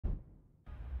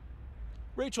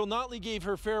Rachel Notley gave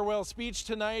her farewell speech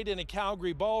tonight in a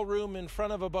Calgary ballroom in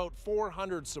front of about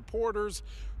 400 supporters.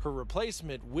 Her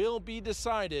replacement will be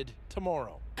decided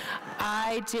tomorrow.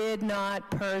 I did not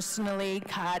personally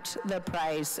cut the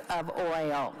price of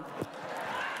oil.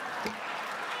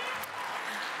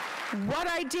 What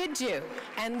I did do,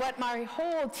 and what my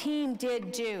whole team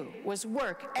did do, was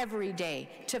work every day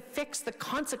to fix the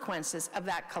consequences of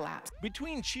that collapse.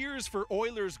 Between cheers for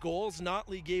Oilers goals,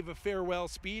 Notley gave a farewell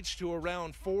speech to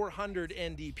around 400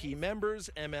 NDP members,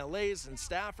 MLAs, and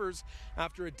staffers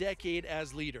after a decade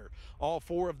as leader. All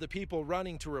four of the people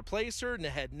running to replace her,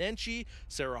 Naheed Nenshi,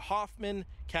 Sarah Hoffman,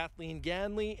 Kathleen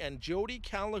Ganley, and Jody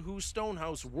Calahoo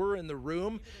Stonehouse, were in the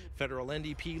room. Federal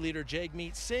NDP leader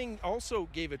Jagmeet Singh also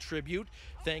gave a tribute,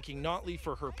 thanking Notley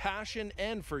for her passion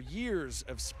and for years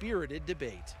of spirited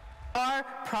debate. Our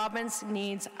province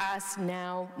needs us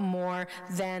now more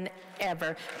than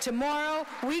ever. Tomorrow,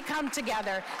 we come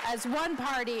together as one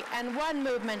party and one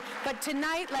movement. But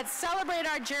tonight, let's celebrate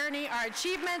our journey, our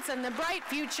achievements, and the bright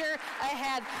future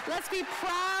ahead. Let's be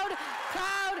proud,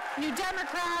 proud New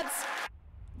Democrats.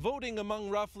 Voting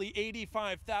among roughly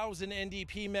 85,000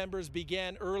 NDP members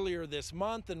began earlier this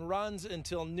month and runs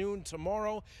until noon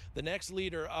tomorrow. The next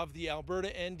leader of the Alberta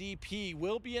NDP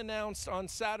will be announced on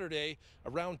Saturday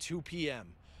around 2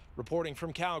 p.m. Reporting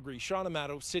from Calgary,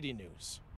 Amato, City News.